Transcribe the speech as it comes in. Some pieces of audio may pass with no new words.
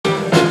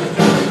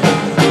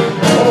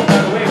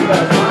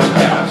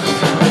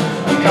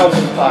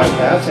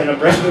and a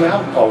brand new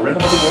album called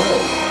Rhythm of the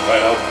World.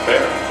 Right out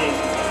there.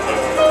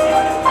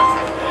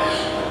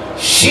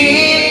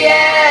 She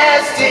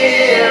asked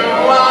him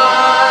why.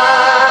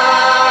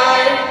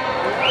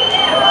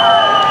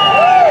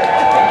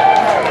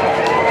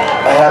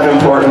 I have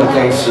important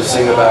things to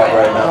sing about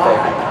right now,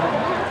 thank you.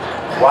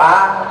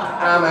 Why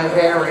I'm a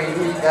hairy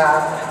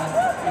guy.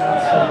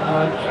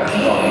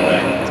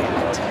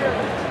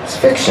 It's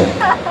fiction.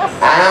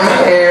 I'm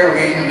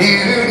Harry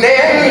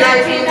Newman,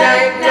 night,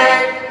 night,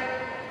 night.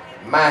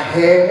 My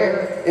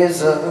hair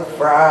is a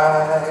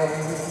fright.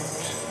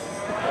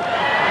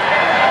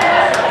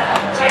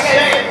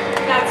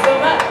 Not so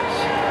much.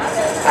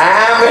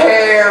 I'm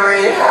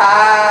Harry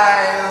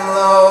high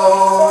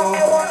low.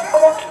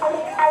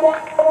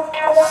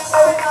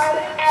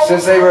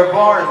 Since they were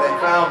born, they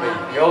found me.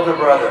 The older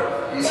brother,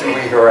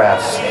 easily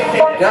harassed.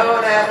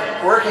 Don't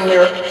ask, working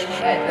here.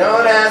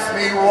 Don't ask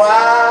me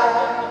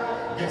why.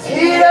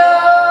 He don't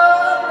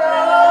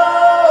know.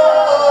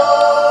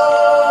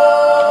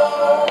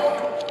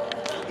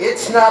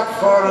 It's not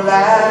for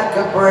lack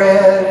of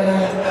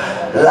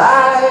bread,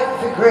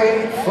 like the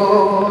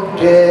Grateful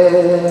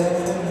Dead.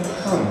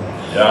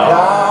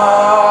 Darling,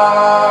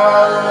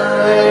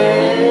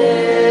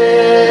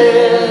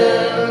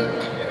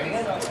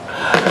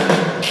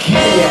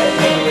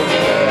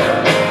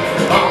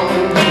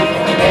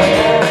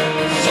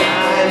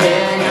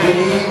 shining,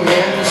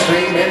 gleaming,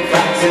 streaming,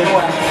 flashing,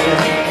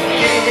 waxing,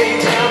 getting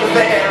down to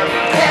there,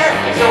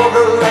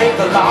 shorter length,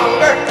 the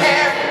longer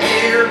hair,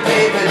 here,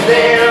 baby,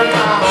 there,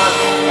 mama,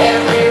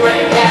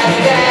 everywhere, daddy,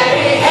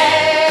 daddy,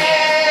 hair,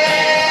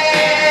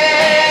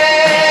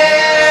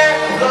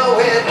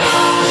 blowing,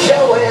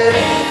 showing,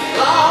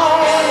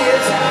 long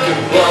as I can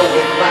blow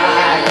with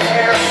my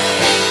hair,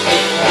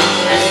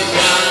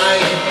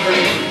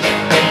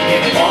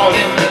 all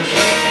in the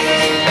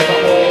trees, the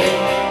whole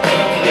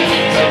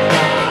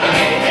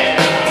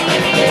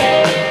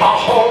a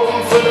home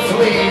for the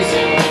fleas,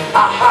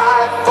 a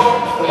hive for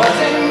the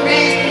buzzing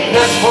bees,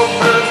 nest for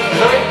birds,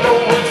 there ain't no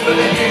words for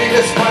the beauty,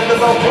 the splendor,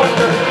 the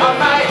wonder of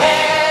my hair.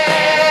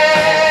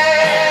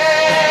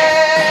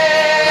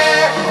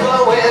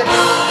 Blowing,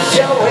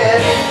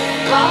 showing,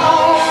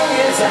 long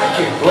as I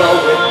can blow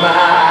with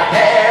my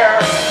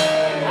hair.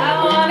 I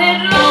wanted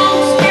long,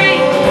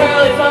 straight,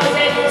 curly,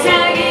 fuzzy,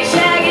 saggy,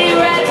 shaggy,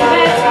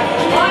 rat-a-tat,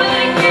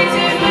 oiling,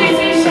 greasy,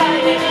 fleecy,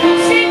 shiny,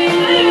 seeming,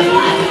 living,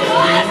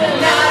 blasting,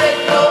 Not it,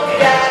 no,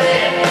 got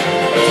it,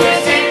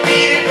 twisted,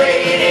 beat,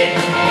 braided,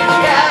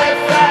 got it,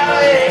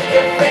 flower, it,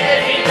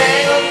 confetti,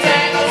 dangle,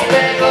 tangle,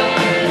 spangle.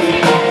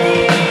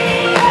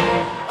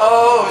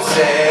 Oh,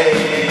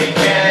 say,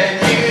 can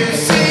you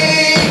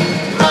see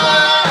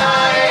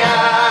my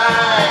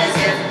eyes?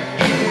 If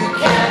you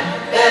can,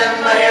 then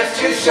my hair's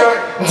too short.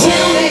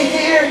 Tell me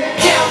here,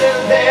 down to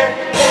there,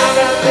 down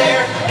to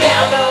there,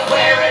 down to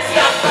where it's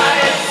not by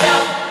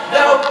itself.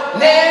 No,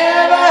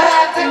 never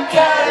have to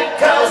cut it,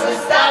 cause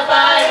it's not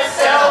by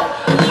itself.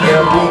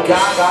 Every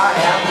gaga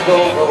and the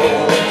go-go,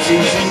 she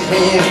sees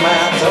me in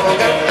my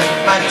toga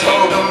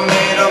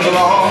made of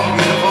long,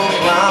 beautiful,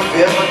 blonde,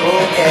 biblical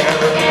hair.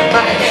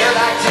 My hair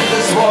like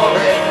Jesus wore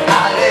it,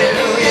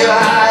 hallelujah,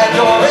 I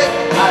adore it,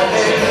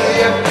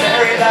 hallelujah,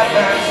 Mary that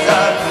first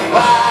son.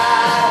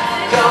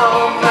 Why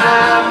don't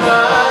my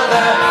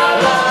mother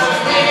love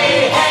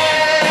me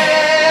hair?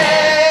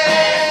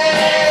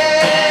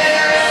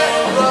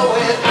 Blow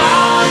it,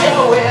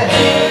 show it,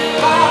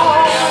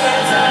 long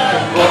as I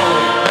can blow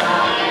it.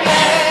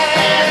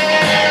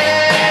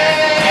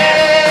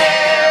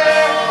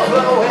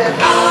 Blow it,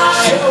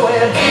 show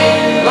it,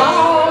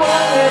 long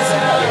as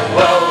I can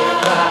blow it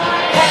my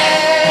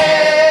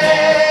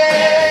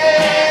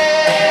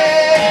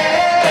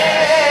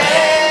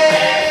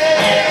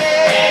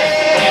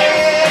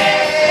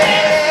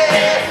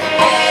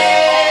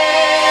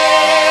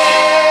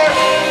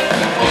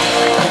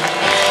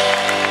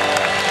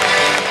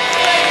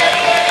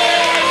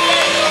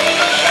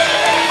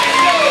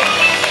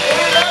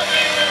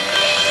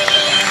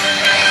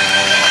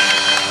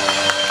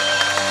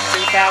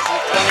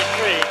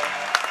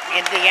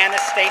Indiana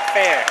State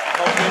Fair. I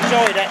hope you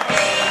enjoyed it.